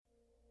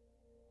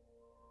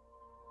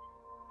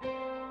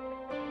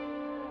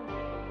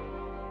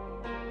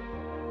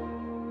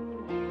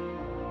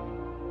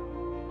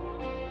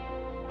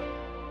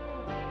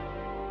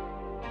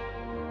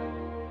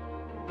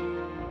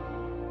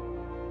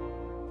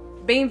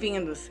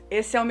Bem-vindos!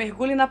 Esse é o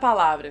Mergulhe na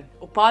Palavra,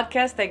 o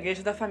podcast da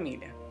Igreja da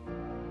Família.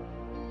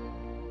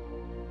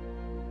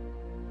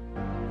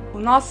 O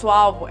nosso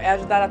alvo é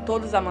ajudar a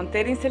todos a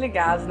manterem-se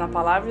ligados na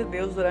Palavra de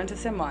Deus durante a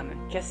semana,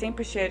 que é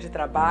sempre cheia de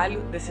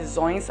trabalho,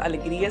 decisões,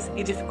 alegrias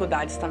e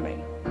dificuldades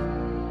também.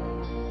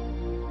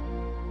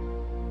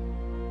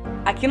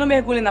 Aqui no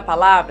Mergulhe na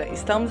Palavra,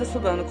 estamos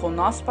estudando com o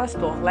nosso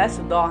pastor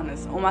Lécio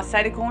Dornas uma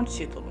série com o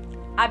título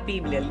A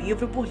Bíblia,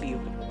 Livro por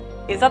Livro.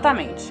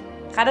 Exatamente!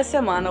 Cada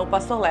semana o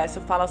pastor Lécio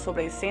fala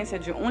sobre a essência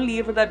de um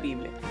livro da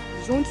Bíblia.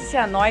 Junte-se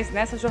a nós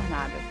nessa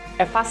jornada.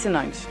 É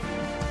fascinante!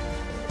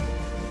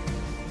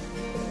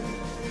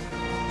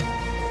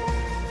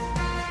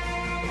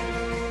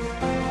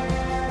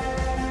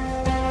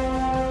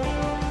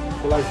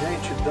 Olá,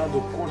 gente, dando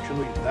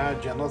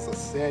continuidade à nossa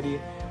série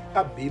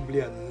A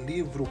Bíblia,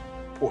 Livro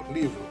por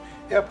Livro.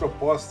 É a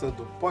proposta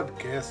do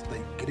podcast da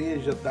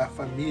Igreja da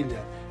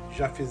Família.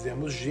 Já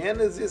fizemos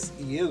Gênesis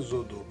e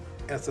Êxodo.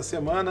 Essa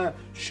semana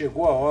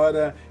chegou a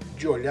hora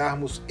de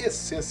olharmos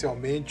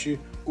essencialmente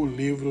o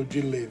livro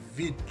de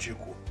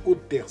Levítico, o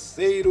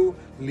terceiro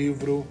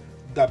livro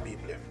da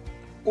Bíblia.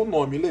 O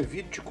nome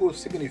Levítico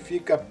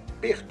significa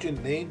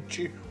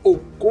pertinente ou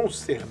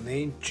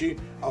concernente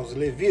aos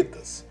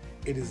levitas.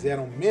 Eles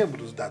eram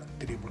membros da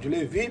tribo de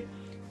Levi,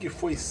 que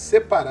foi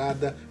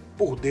separada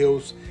por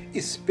Deus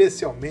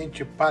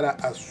especialmente para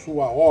a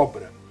sua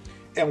obra.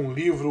 É um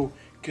livro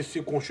que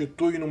se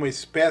constitui numa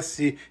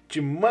espécie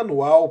de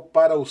manual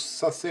para os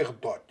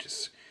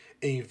sacerdotes.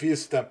 Em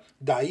vista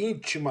da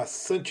íntima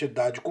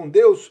santidade com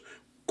Deus,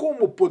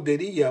 como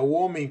poderia o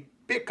homem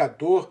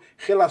pecador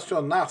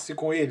relacionar-se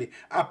com ele,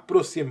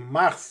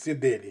 aproximar-se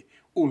dele?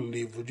 O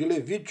livro de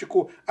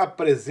Levítico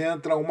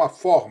apresenta uma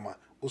forma,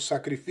 o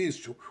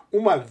sacrifício,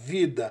 uma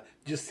vida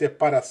de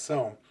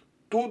separação.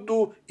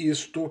 Tudo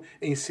isto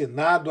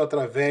ensinado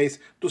através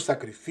dos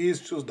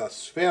sacrifícios,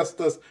 das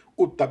festas,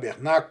 o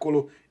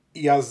tabernáculo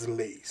e as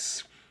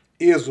leis.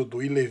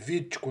 Êxodo e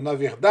Levítico, na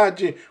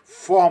verdade,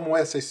 formam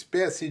essa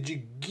espécie de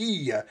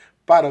guia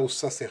para os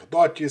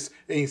sacerdotes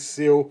em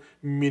seu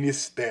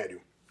ministério.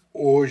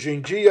 Hoje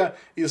em dia,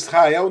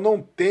 Israel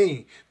não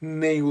tem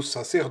nem o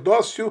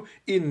sacerdócio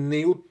e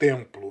nem o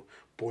templo.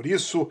 Por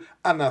isso,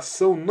 a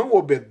nação não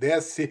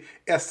obedece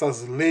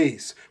essas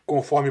leis,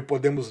 conforme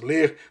podemos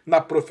ler na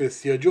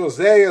profecia de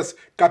Oséias,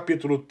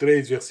 capítulo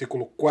 3,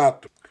 versículo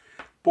 4.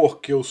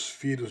 Porque os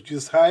filhos de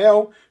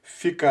Israel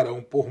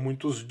ficarão por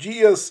muitos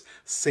dias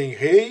sem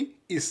rei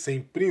e sem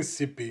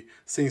príncipe,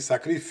 sem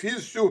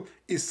sacrifício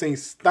e sem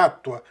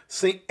estátua,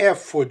 sem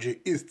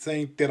éfode e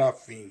sem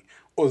terafim.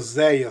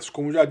 Oséias,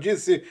 como já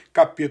disse,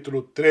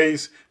 capítulo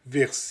 3,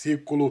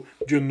 versículo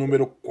de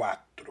número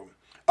 4.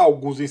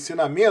 Alguns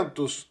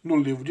ensinamentos no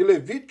livro de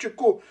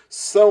Levítico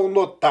são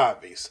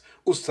notáveis.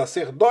 Os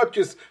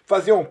sacerdotes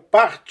faziam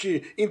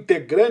parte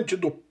integrante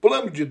do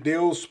plano de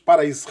Deus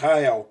para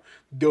Israel.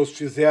 Deus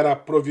fizera a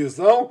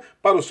provisão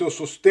para o seu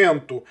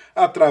sustento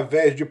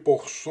através de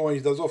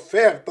porções das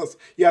ofertas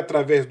e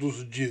através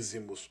dos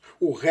dízimos.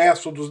 O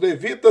resto dos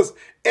levitas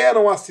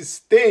eram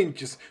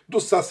assistentes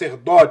dos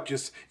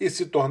sacerdotes e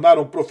se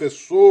tornaram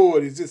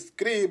professores,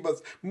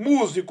 escribas,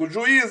 músicos,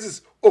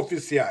 juízes,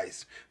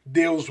 oficiais.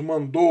 Deus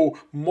mandou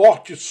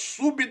morte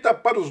súbita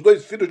para os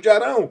 2 filhos de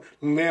Arão.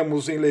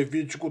 Lemos em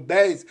Levítico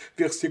 10,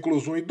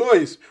 versículos 1 e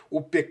 2.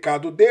 O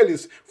pecado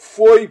deles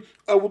foi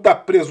o da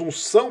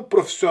presunção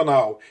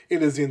profissional.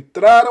 Eles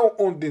entraram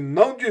onde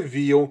não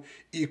deviam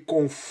e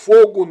com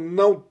fogo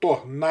não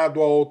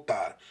tornado ao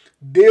altar.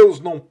 Deus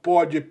não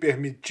pode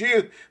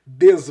permitir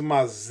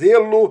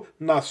desmazê-lo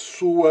nas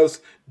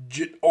suas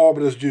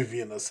obras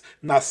divinas,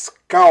 nas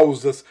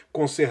causas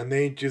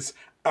concernentes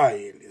a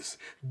eles.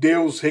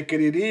 Deus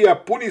requeriria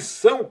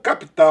punição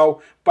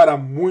capital para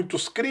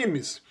muitos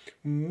crimes.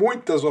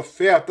 Muitas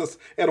ofertas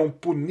eram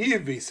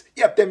puníveis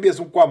e até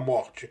mesmo com a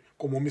morte,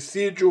 como o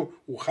homicídio,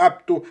 o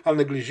rapto, a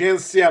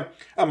negligência,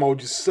 a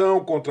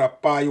maldição contra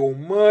pai ou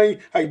mãe,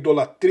 a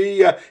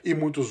idolatria e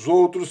muitos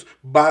outros.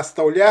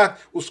 Basta olhar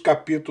os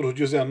capítulos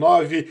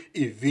 19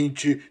 e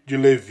 20 de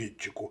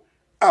Levítico.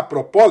 A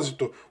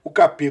propósito, o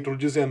capítulo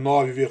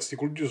 19,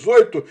 versículo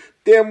 18,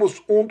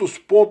 temos um dos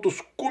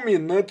pontos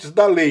culminantes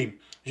da lei,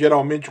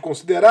 geralmente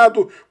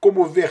considerado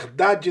como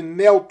verdade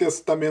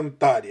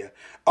neotestamentária.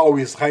 Ao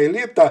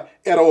israelita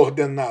era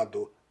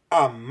ordenado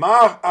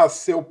amar a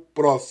seu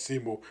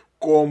próximo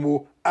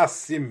como a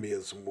si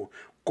mesmo.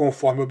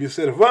 Conforme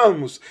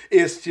observamos,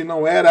 este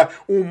não era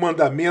um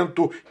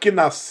mandamento que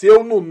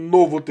nasceu no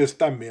Novo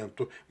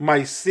Testamento,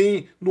 mas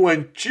sim no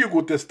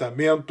Antigo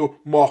Testamento,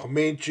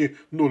 mormente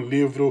no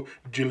livro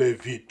de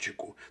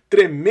Levítico.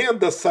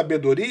 Tremenda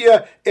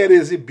sabedoria era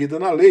exibida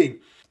na lei.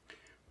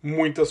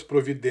 Muitas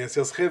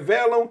providências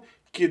revelam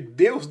que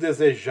Deus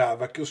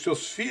desejava que os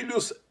seus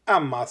filhos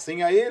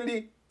amassem a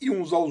ele e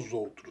uns aos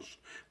outros.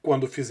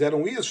 Quando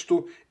fizeram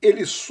isto,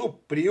 ele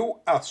supriu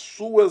as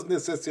suas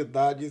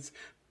necessidades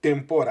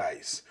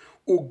temporais.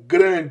 O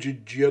grande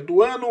dia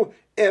do ano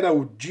era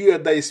o dia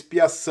da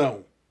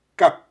expiação,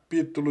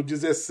 capítulo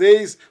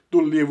 16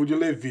 do livro de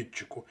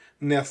Levítico.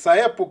 Nessa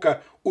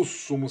época, o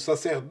sumo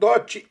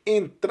sacerdote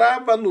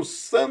entrava no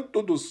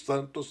Santo dos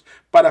Santos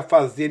para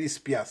fazer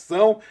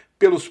expiação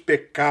pelos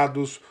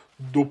pecados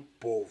do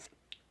povo.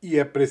 E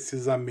é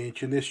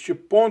precisamente neste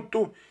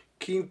ponto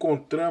que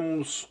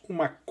encontramos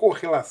uma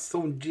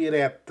correlação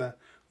direta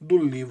do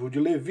livro de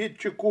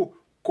Levítico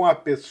com a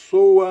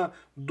pessoa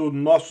do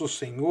nosso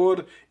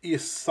Senhor e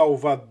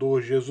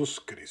Salvador Jesus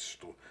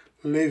Cristo.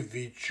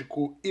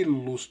 Levítico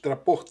ilustra,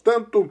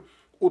 portanto,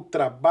 o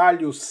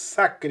trabalho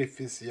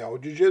sacrificial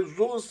de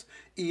Jesus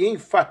e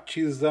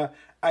enfatiza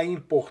a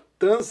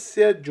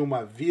importância de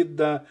uma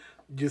vida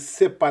de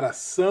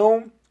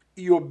separação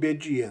e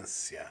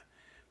obediência.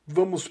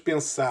 Vamos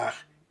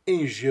pensar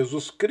em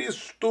Jesus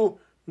Cristo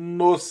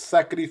nos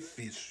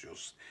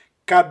sacrifícios.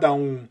 Cada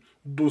um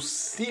dos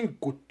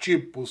 5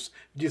 tipos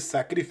de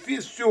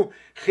sacrifício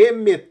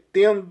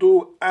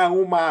remetendo a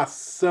uma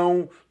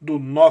ação do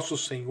nosso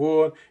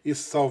Senhor e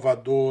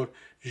Salvador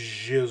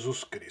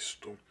Jesus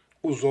Cristo.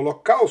 Os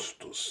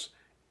holocaustos,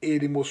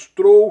 ele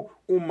mostrou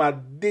uma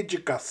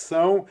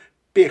dedicação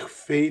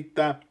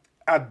perfeita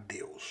a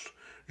Deus.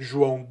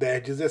 João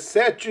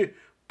 10,17,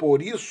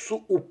 por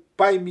isso o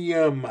Pai me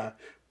ama,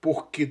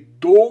 porque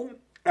dou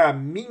a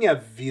minha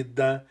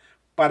vida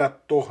para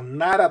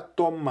tornar a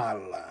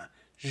tomá-la.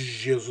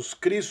 Jesus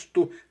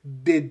Cristo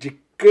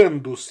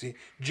dedicando-se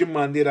de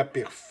maneira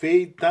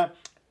perfeita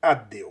a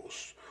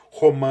Deus.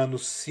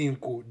 Romanos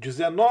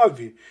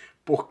 5,19,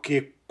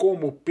 porque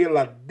como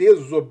pela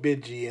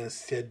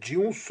desobediência de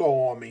um só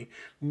homem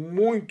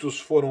muitos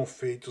foram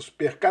feitos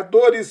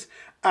pecadores,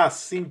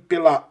 assim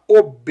pela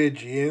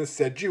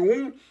obediência de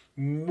um,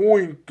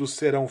 muitos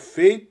serão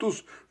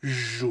feitos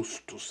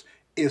justos.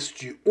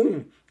 Este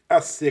um,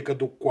 acerca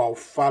do qual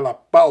fala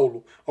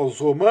Paulo aos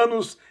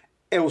Romanos,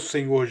 é o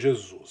Senhor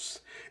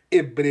Jesus.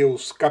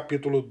 Hebreus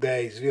capítulo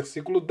 10,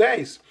 versículo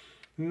 10,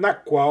 na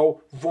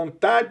qual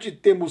vontade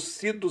temos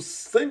sido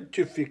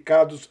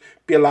santificados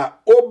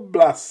pela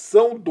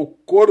oblação do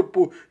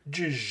corpo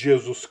de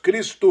Jesus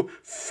Cristo,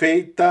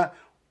 feita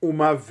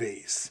uma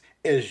vez.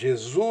 É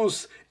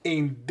Jesus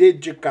em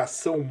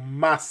dedicação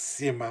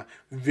máxima.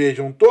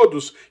 Vejam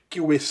todos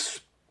que o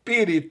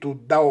espírito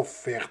da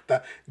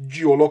oferta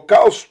de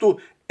holocausto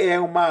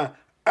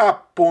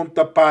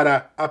aponta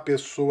para a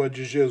pessoa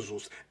de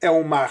Jesus. É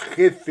uma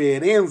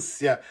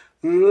referência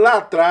lá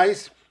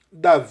atrás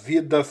da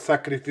vida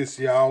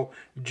sacrificial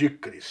de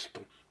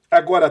Cristo.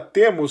 Agora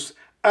temos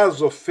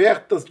as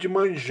ofertas de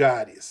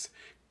manjares.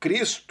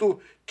 Cristo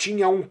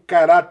tinha um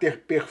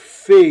caráter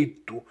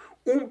perfeito,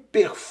 um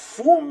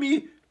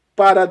perfume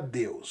para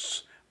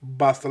Deus.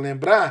 Basta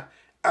lembrar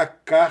a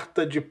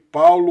carta de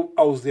Paulo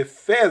aos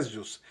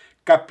Efésios,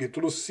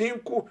 capítulo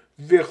 5,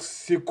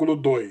 versículo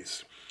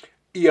 2.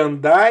 E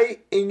andai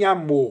em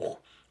amor,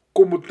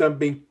 como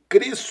também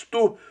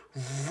Cristo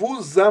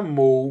vos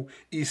amou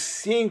e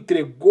se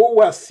entregou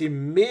a si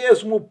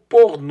mesmo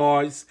por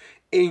nós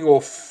em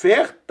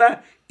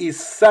oferta e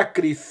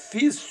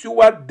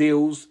sacrifício a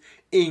Deus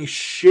em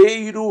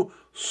cheiro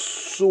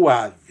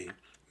suave.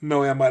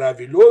 Não é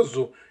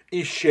maravilhoso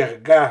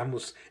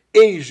enxergarmos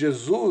em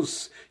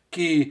Jesus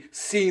que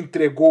se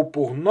entregou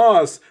por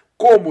nós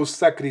como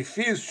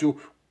sacrifício,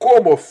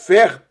 como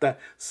oferta,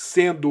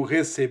 sendo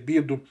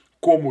recebido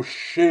como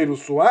cheiro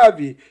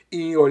suave,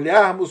 e em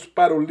olharmos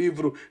para o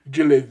livro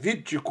de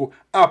Levítico,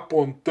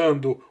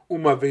 apontando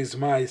uma vez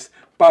mais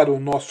para o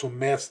nosso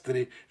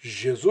Mestre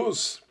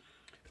Jesus?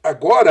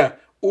 Agora,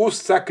 os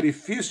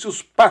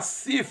sacrifícios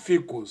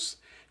pacíficos.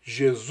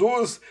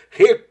 Jesus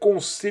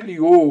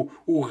reconciliou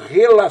o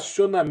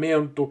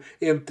relacionamento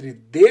entre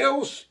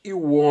Deus e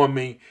o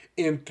homem,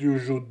 entre o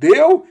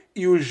judeu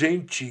e os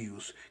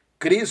gentios.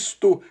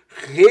 Cristo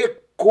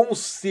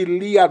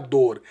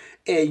reconciliador.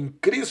 É em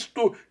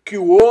Cristo que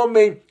o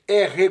homem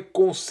é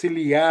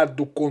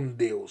reconciliado com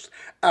Deus.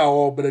 A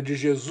obra de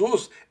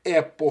Jesus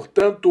é,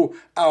 portanto,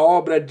 a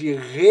obra de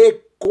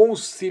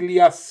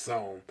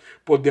reconciliação.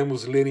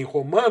 Podemos ler em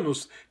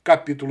Romanos,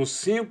 capítulo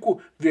 5,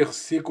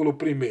 versículo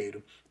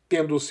 1.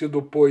 Tendo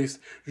sido,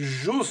 pois,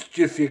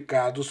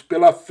 justificados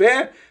pela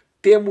fé,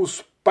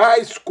 temos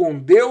paz com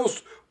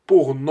Deus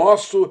por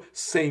nosso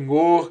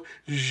Senhor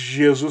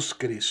Jesus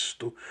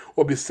Cristo.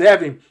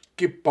 Observem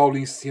que Paulo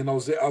ensina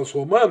aos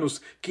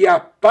romanos que a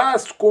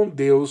paz com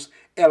Deus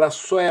ela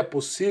só é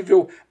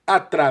possível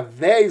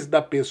através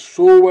da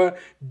pessoa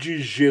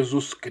de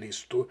Jesus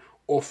Cristo.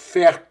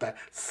 Oferta,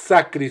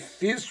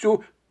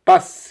 sacrifício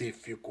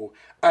pacífico.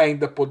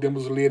 Ainda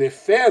podemos ler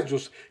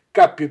Efésios,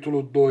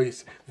 capítulo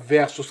 2,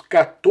 versos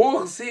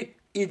 14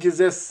 e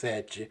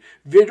 17.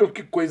 Vejam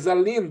que coisa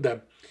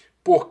linda,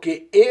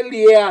 porque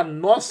ele é a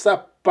nossa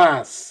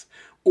paz,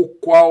 o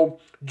qual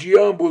de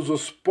ambos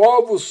os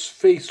povos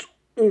fez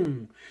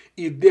um,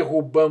 e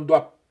derrubando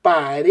a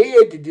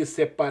parede de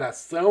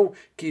separação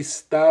que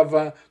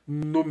estava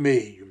no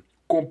meio.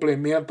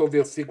 Complementa o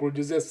versículo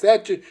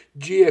 17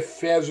 de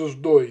Efésios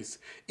 2.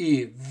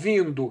 E,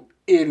 vindo,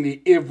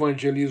 ele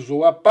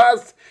evangelizou a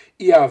paz,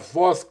 e a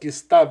vós que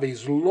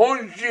estáveis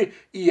longe,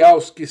 e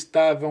aos que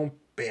estavam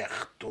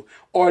perto.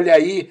 Olha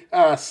aí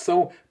a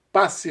ação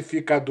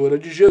pacificadora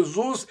de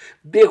Jesus,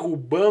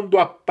 derrubando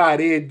a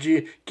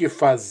parede que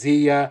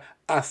fazia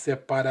a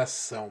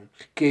separação.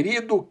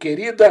 Querido,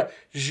 querida,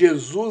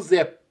 Jesus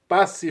é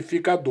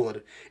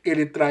pacificador.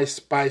 Ele traz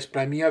paz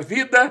para a minha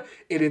vida,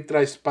 ele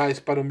traz paz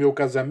para o meu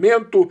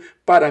casamento,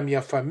 para a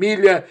minha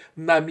família,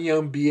 na minha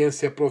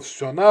ambiência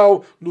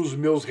profissional, nos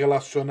meus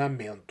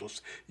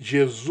relacionamentos.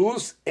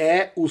 Jesus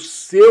é o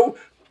seu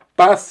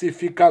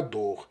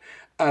pacificador.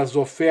 As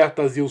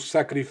ofertas e os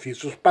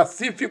sacrifícios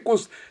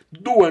pacíficos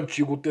do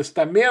Antigo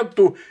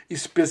Testamento,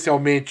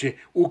 especialmente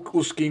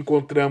os que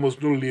encontramos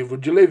no livro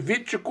de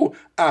Levítico,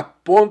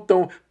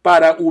 apontam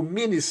para o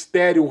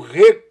ministério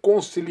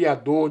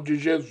reconciliador de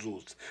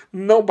Jesus.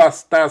 Não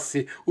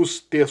bastasse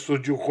os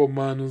textos de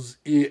Romanos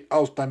e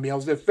também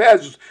aos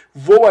Efésios,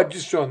 vou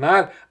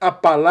adicionar a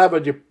palavra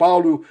de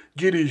Paulo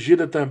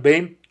dirigida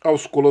também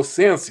aos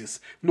Colossenses,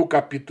 no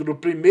capítulo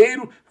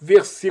 1,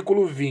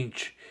 versículo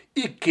 20,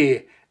 e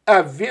que,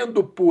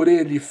 havendo por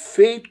ele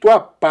feito a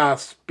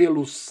paz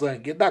pelo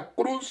sangue da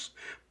cruz,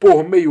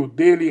 por meio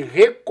dele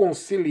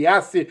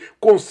reconciliasse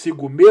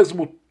consigo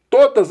mesmo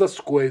todas as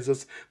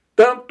coisas,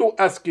 tanto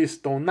as que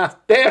estão na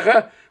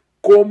terra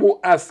como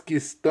as que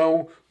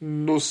estão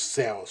nos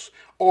céus.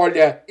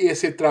 Olha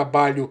esse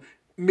trabalho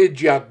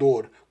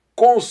mediador,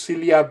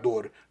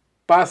 conciliador,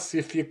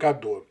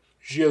 pacificador.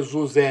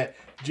 Jesus é,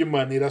 de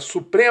maneira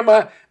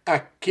suprema,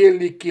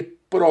 aquele que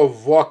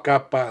provoca a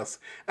paz,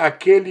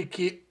 aquele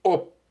que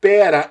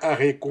opera a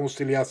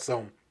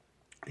reconciliação.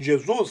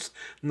 Jesus,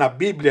 na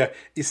Bíblia,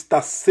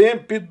 está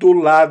sempre do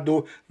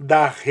lado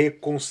da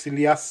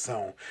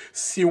reconciliação.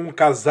 Se um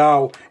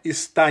casal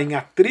está em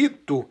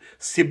atrito,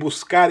 se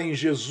buscarem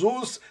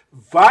Jesus,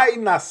 vai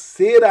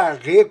nascer a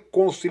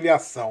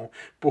reconciliação,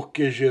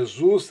 porque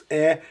Jesus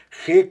é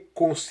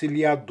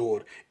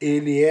reconciliador.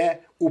 Ele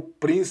é o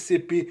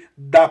príncipe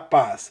da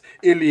paz.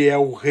 Ele é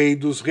o Rei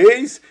dos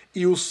reis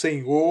e o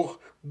Senhor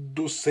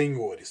dos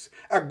senhores.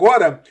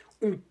 Agora,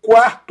 um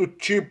quarto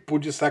tipo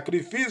de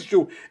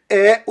sacrifício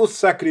é o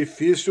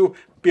sacrifício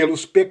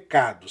pelos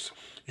pecados.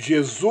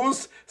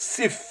 Jesus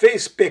se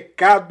fez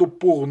pecado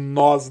por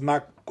nós na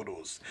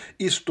cruz.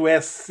 Isto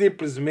é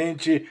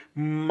simplesmente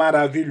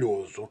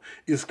maravilhoso.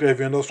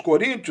 Escrevendo aos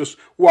Coríntios,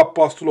 o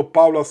apóstolo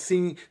Paulo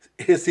assim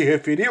se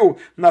referiu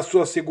na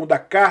sua segunda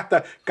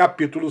carta,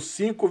 capítulo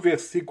 5,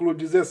 versículo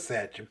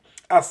 17.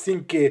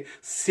 Assim que,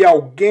 se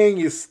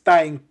alguém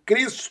está em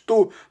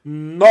Cristo,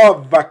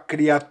 nova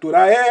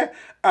criatura é,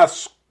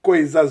 as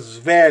coisas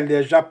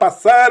velhas já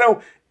passaram,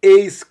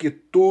 eis que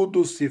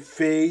tudo se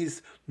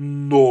fez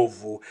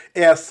novo.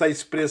 Essa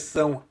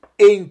expressão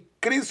em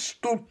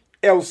Cristo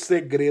é o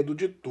segredo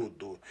de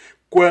tudo.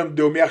 Quando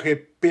eu me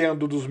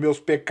arrependo dos meus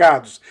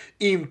pecados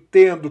e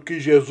entendo que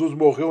Jesus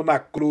morreu na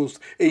cruz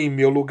em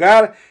meu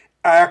lugar,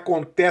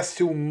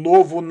 acontece um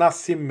novo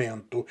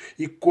nascimento.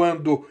 E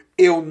quando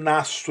eu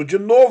nasço de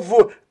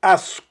novo,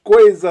 as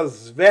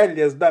coisas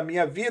velhas da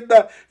minha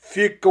vida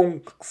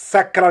ficam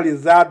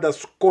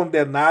sacralizadas,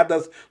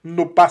 condenadas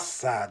no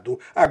passado.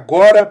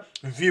 Agora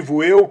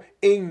vivo eu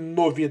em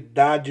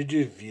novidade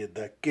de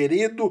vida.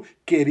 Querido,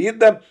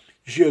 querida,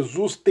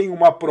 Jesus tem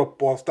uma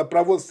proposta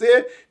para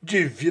você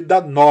de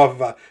vida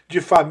nova, de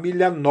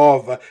família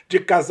nova, de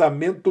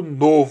casamento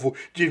novo,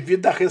 de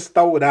vida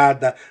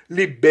restaurada,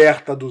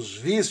 liberta dos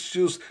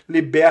vícios,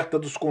 liberta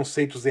dos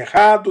conceitos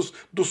errados,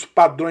 dos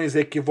padrões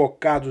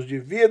equivocados de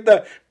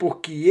vida,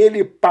 porque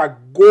ele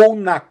pagou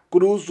na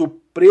cruz o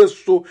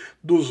preço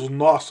dos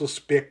nossos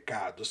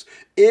pecados.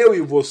 Eu e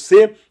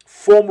você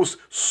fomos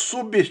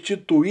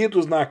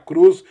substituídos na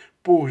cruz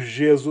por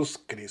Jesus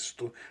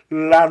Cristo.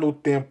 Lá no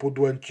tempo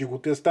do Antigo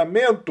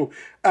Testamento,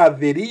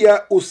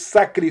 haveria o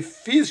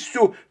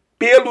sacrifício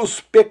pelos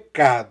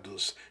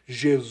pecados.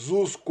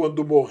 Jesus,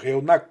 quando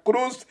morreu na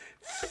cruz,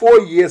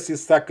 foi esse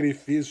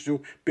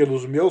sacrifício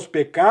pelos meus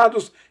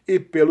pecados e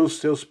pelos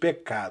seus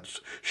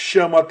pecados.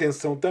 Chamo a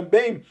atenção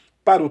também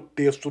para o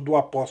texto do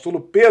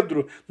apóstolo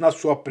Pedro, na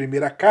sua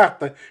primeira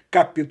carta,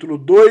 capítulo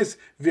 2,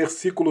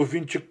 versículo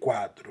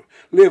 24.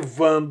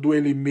 Levando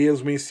ele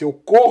mesmo em seu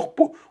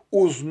corpo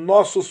os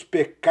nossos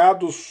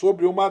pecados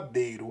sobre o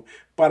madeiro,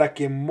 para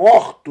que,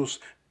 mortos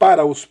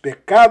para os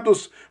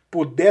pecados,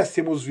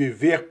 pudéssemos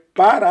viver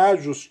para a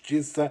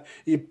justiça,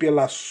 e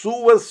pelas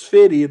suas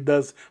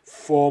feridas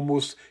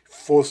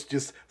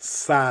fostes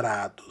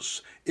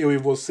sarados. Eu e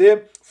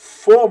você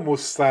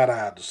fomos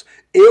sarados.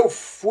 Eu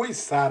fui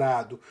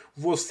sarado.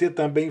 Você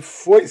também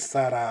foi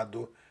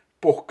sarado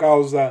por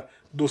causa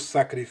do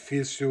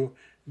sacrifício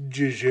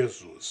de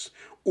Jesus.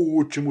 O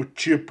último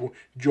tipo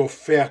de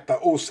oferta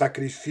ou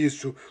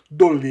sacrifício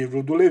do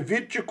livro do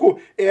Levítico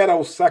era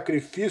o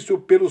sacrifício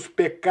pelos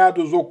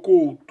pecados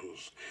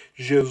ocultos.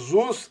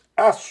 Jesus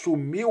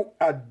assumiu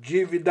a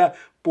dívida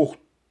por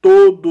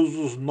todos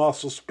os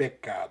nossos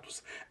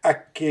pecados,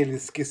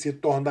 aqueles que se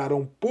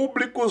tornaram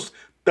públicos,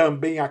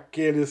 também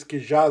aqueles que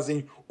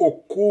jazem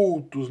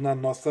ocultos na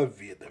nossa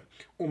vida.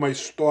 uma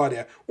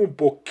história um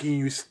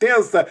pouquinho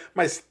extensa,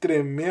 mas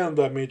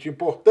tremendamente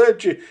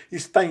importante,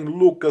 está em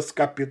Lucas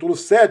capítulo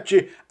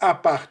 7, a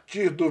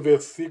partir do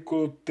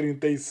versículo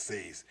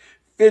 36.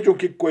 Vejam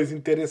que coisa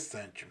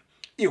interessante.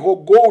 E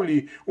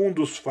rogou-lhe um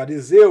dos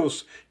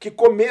fariseus que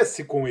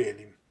comesse com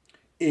ele.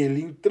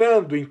 Ele,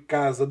 entrando em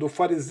casa do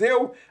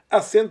fariseu,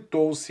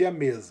 assentou-se à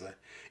mesa.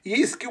 E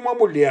eis que uma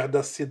mulher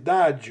da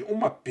cidade,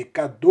 uma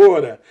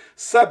pecadora,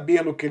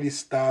 sabendo que ele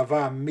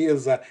estava à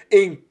mesa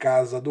em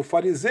casa do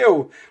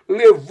fariseu,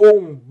 levou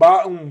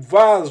um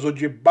vaso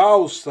de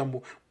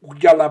bálsamo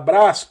de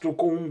alabastro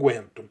com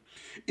unguento.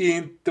 E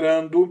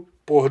entrando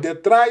por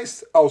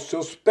detrás, aos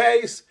seus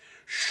pés,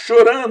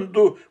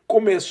 chorando,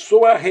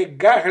 começou a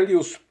regar-lhe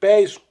os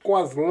pés com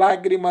as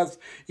lágrimas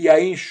e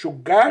a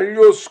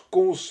enxugar-lhes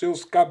com os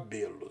seus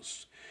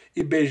cabelos.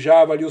 E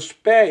beijava-lhe os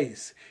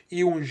pés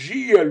e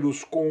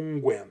ungia-lhes com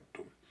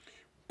unguento.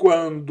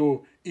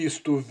 Quando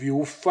isto viu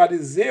o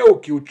fariseu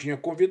que o tinha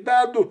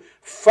convidado,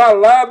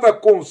 falava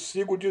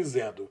consigo,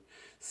 dizendo: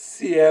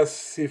 se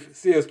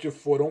este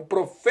for um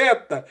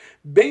profeta,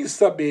 bem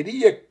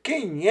saberia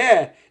quem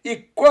é e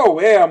qual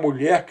é a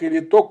mulher que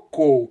lhe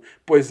tocou,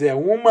 pois é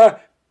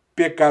uma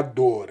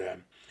pecadora.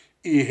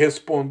 E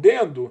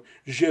respondendo,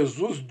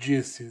 Jesus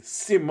disse: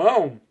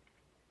 Simão,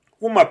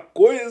 uma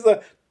coisa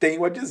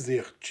tenho a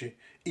dizer-te.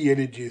 E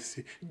ele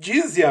disse: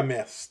 dize-a,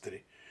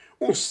 mestre.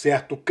 Um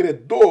certo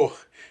credor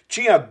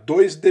tinha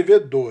 2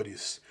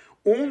 devedores.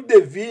 Um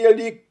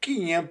devia-lhe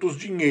 500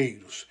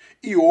 dinheiros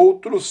e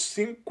outro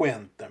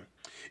 50.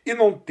 E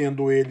não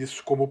tendo eles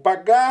como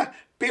pagar,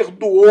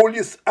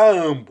 perdoou-lhes a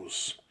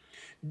ambos.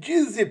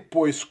 Dize,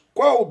 pois,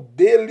 qual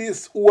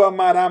deles o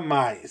amará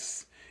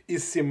mais? E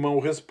Simão,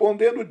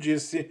 respondendo,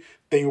 disse: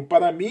 tenho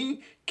para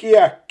mim que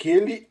é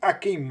aquele a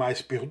quem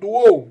mais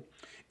perdoou.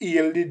 E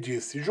ele lhe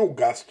disse: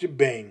 julgaste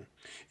bem.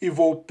 E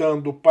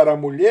voltando para a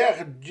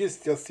mulher,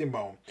 disse a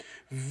Simão: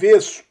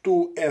 vês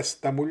tu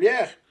esta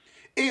mulher?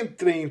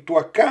 Entrei em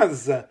tua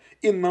casa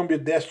e não me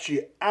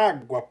deste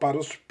água para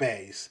os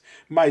pés,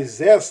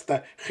 mas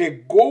esta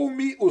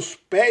regou-me os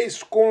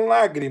pés com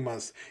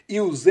lágrimas e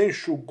os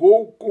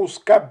enxugou com os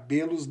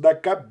cabelos da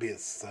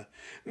cabeça.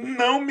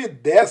 Não me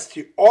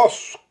deste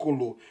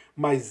ósculo,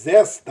 mas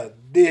esta,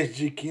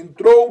 desde que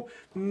entrou,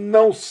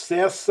 não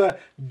cessa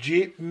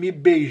de me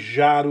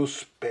beijar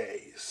os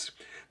pés.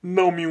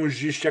 Não me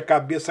ungiste a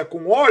cabeça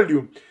com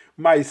óleo,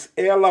 mas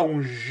ela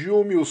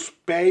ungiu-me os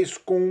pés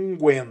com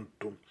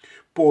unguento.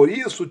 Por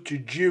isso te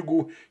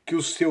digo que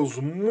os seus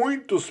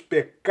muitos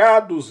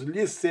pecados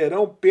lhe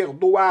serão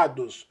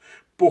perdoados,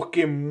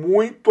 porque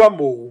muito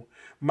amou.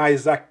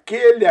 Mas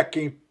aquele a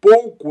quem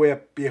pouco é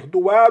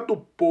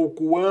perdoado,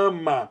 pouco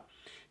ama.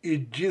 E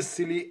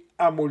disse-lhe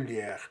a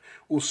mulher: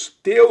 os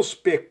teus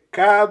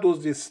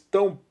pecados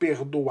estão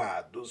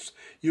perdoados.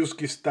 E os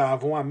que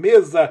estavam à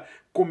mesa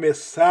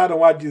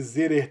começaram a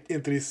dizer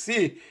entre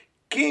si: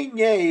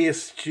 quem é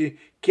este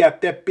que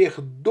até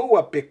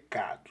perdoa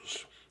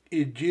pecados?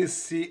 E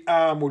disse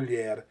à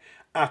mulher: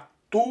 a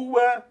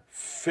tua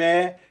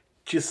fé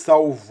te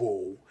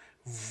salvou.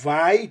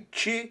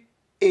 Vai-te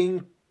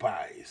em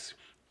paz.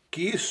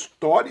 Que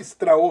história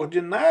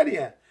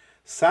extraordinária!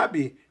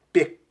 Sabe?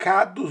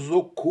 Pecados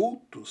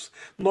ocultos.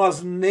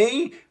 Nós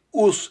nem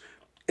os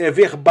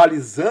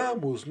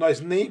verbalizamos, nós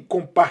nem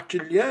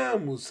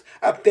compartilhamos,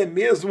 até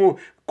mesmo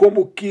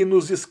como que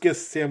nos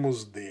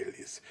esquecemos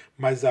deles.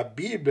 Mas a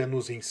Bíblia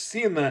nos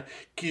ensina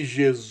que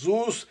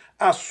Jesus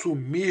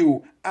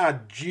assumiu a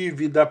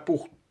dívida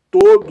por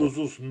todos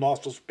os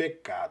nossos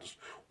pecados.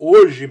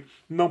 Hoje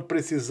não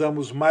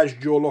precisamos mais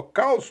de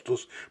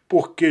holocaustos,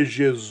 porque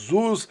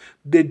Jesus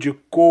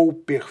dedicou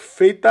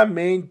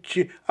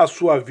perfeitamente a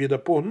sua vida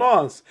por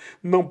nós.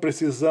 Não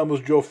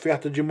precisamos de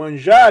oferta de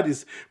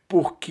manjares,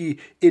 porque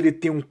ele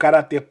tem um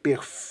caráter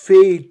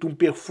perfeito, um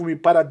perfume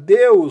para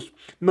Deus.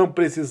 Não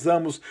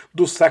precisamos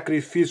dos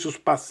sacrifícios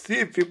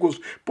pacíficos,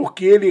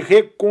 porque ele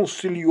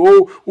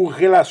reconciliou o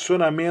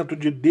relacionamento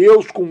de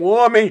Deus com o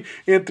homem,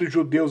 entre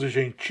judeus e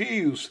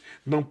gentios.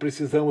 Não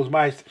precisamos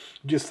mais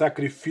de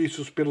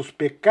sacrifícios pelos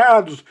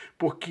pecados,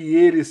 porque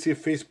ele se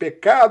fez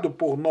pecado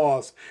por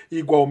nós.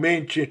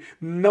 Igualmente,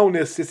 não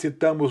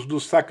necessitamos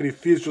dos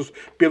sacrifícios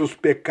pelos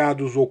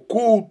pecados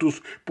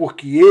ocultos,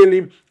 porque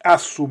ele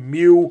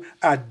assumiu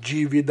a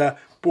dívida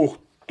por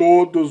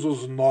todos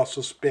os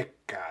nossos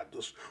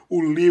pecados.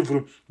 O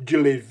livro de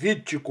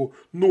Levítico,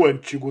 no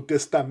Antigo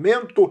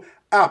Testamento,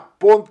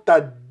 aponta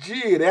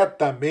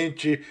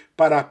diretamente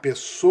para a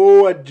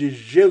pessoa de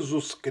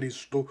Jesus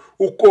Cristo,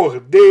 o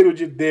Cordeiro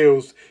de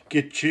Deus,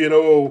 que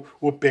tirou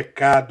o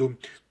pecado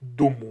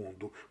do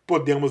mundo.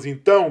 Podemos,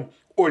 então,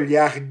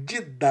 olhar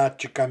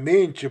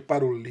didaticamente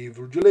para o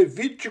livro de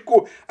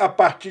Levítico a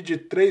partir de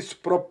 3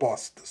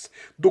 propostas.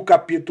 Do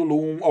capítulo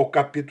 1 ao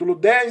capítulo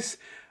 10,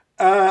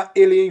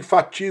 ele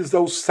enfatiza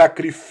o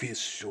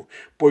sacrifício,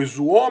 pois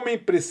o homem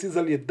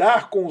precisa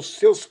lidar com os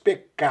seus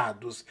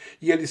pecados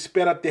e ele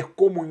espera ter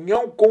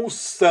comunhão com o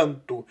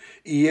Santo.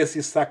 E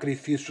esses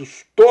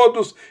sacrifícios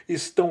todos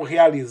estão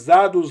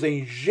realizados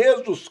em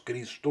Jesus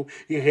Cristo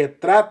e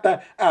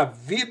retrata a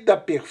vida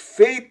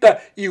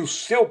perfeita e o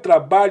seu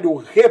trabalho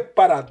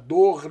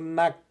reparador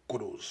na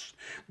cruz.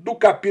 Do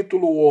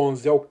capítulo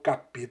 11 ao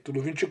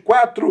capítulo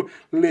 24,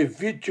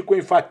 Levítico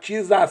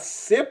enfatiza a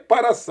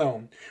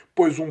separação,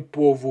 pois um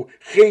povo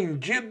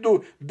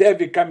rendido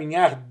deve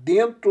caminhar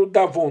dentro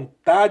da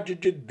vontade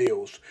de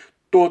Deus.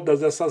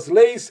 Todas essas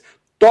leis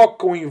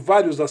tocam em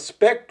vários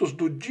aspectos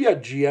do dia a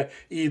dia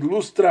e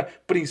ilustra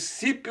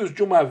princípios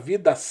de uma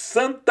vida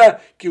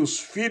santa que os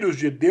filhos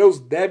de Deus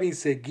devem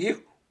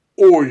seguir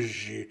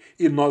hoje.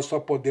 E nós só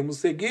podemos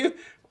seguir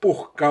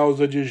por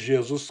causa de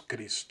Jesus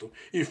Cristo.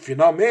 E,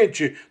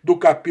 finalmente, do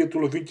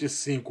capítulo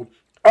 25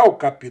 ao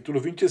capítulo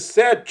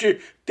 27,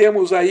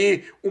 temos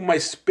aí uma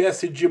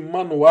espécie de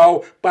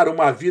manual para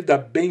uma vida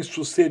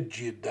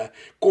bem-sucedida.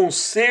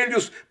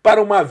 Conselhos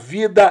para uma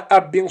vida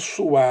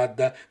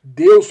abençoada.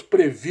 Deus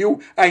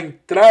previu a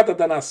entrada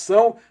da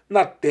nação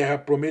na terra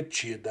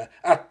prometida.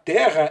 A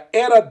terra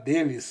era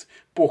deles,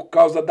 por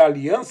causa da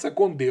aliança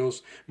com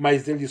Deus,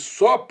 mas eles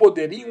só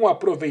poderiam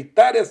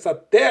aproveitar essa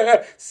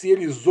terra se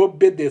eles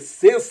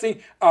obedecessem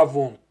à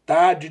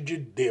vontade de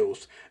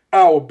Deus.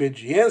 A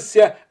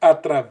obediência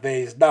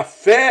através da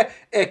fé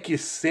é que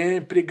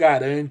sempre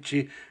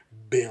garante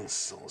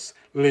bênçãos.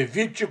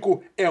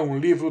 Levítico é um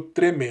livro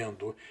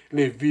tremendo.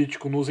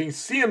 Levítico nos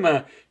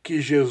ensina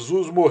que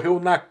Jesus morreu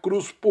na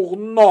cruz por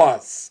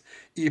nós.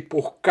 E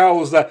por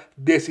causa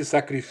desse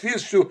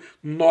sacrifício,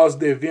 nós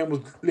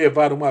devemos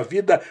levar uma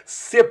vida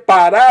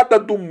separada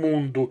do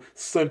mundo,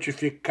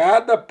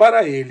 santificada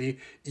para Ele.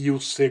 E o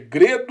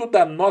segredo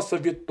da nossa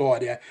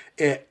vitória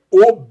é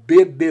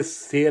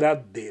obedecer a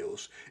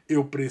Deus.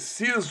 Eu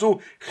preciso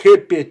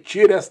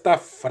repetir esta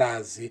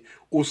frase.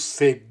 O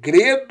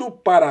segredo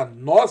para a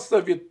nossa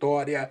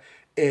vitória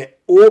é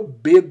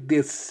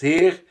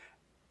obedecer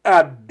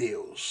a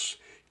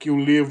Deus. Que o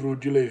livro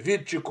de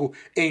Levítico,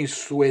 em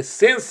sua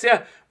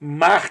essência,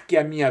 marque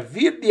a minha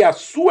vida e a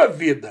sua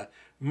vida.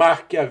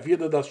 Marque a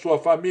vida da sua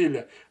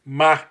família.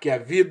 Marque a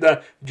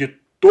vida de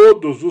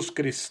todos os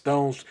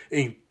cristãos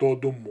em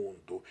todo o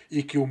mundo.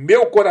 E que o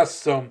meu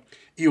coração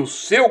e o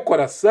seu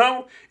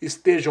coração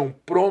estejam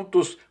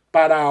prontos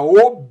para a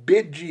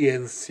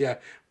obediência.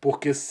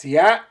 Porque se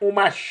há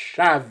uma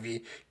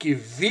chave que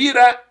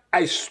vira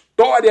a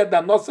história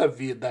da nossa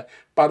vida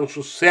para o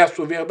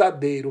sucesso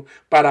verdadeiro,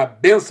 para a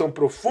bênção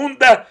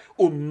profunda,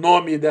 o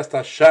nome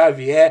desta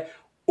chave é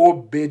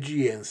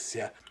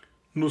obediência.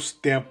 Nos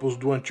tempos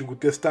do Antigo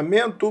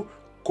Testamento,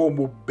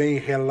 como bem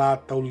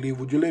relata o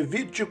livro de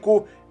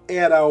Levítico,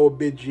 era a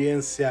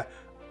obediência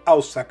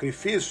aos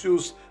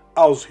sacrifícios,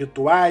 aos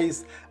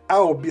rituais,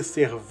 à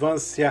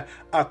observância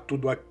a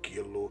tudo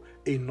aquilo.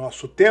 Em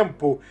nosso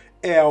tempo,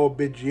 é a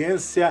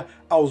obediência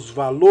aos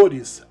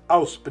valores,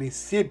 aos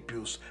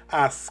princípios,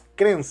 às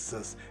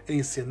crenças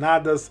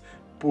ensinadas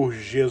por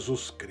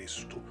Jesus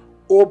Cristo.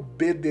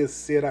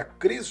 Obedecer a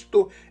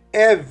Cristo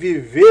é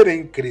viver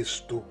em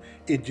Cristo.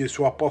 E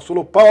disse o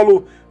apóstolo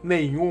Paulo,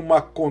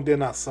 nenhuma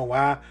condenação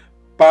há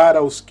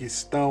para os que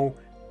estão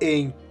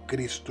em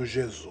Cristo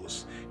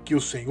Jesus. Que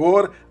o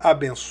Senhor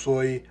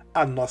abençoe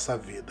a nossa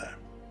vida.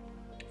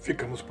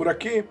 Ficamos por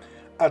aqui.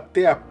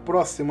 Até a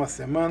próxima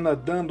semana,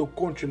 dando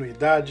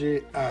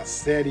continuidade à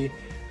série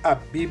A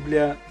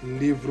Bíblia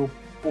Livro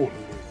por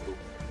Livro.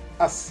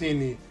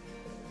 Assine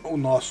o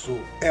nosso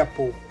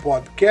Apple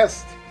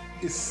Podcast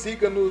e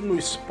siga-nos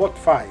no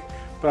Spotify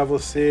para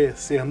você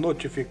ser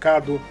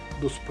notificado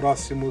dos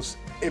próximos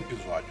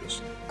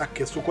episódios.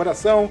 Aqueça o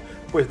coração,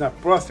 pois na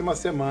próxima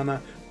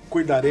semana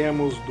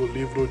cuidaremos do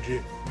livro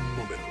de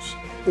Números.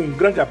 Um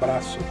grande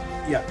abraço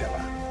e até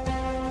lá.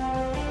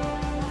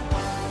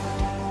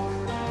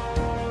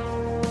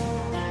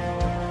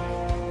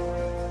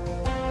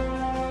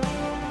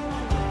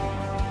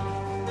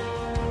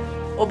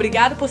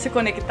 Obrigado por se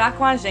conectar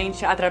com a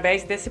gente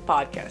através desse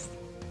podcast.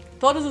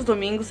 Todos os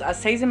domingos, às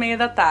 6h30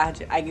 da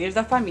tarde, a Igreja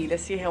da Família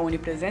se reúne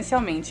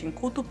presencialmente em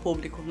culto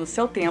público no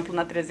seu templo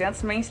na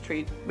 300 Main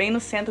Street, bem no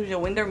centro de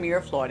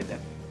Windermere, Flórida.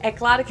 É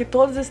claro que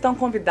todos estão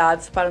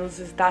convidados para nos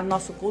visitar no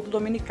nosso culto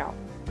dominical.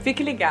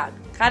 Fique ligado,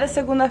 cada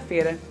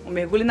segunda-feira, o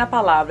Mergulhe na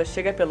Palavra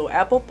chega pelo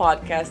Apple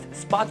Podcast,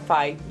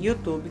 Spotify,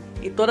 YouTube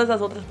e todas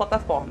as outras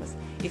plataformas,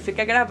 e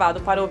fica gravado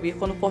para ouvir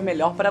quando for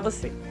melhor para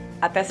você.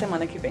 Até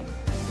semana que vem.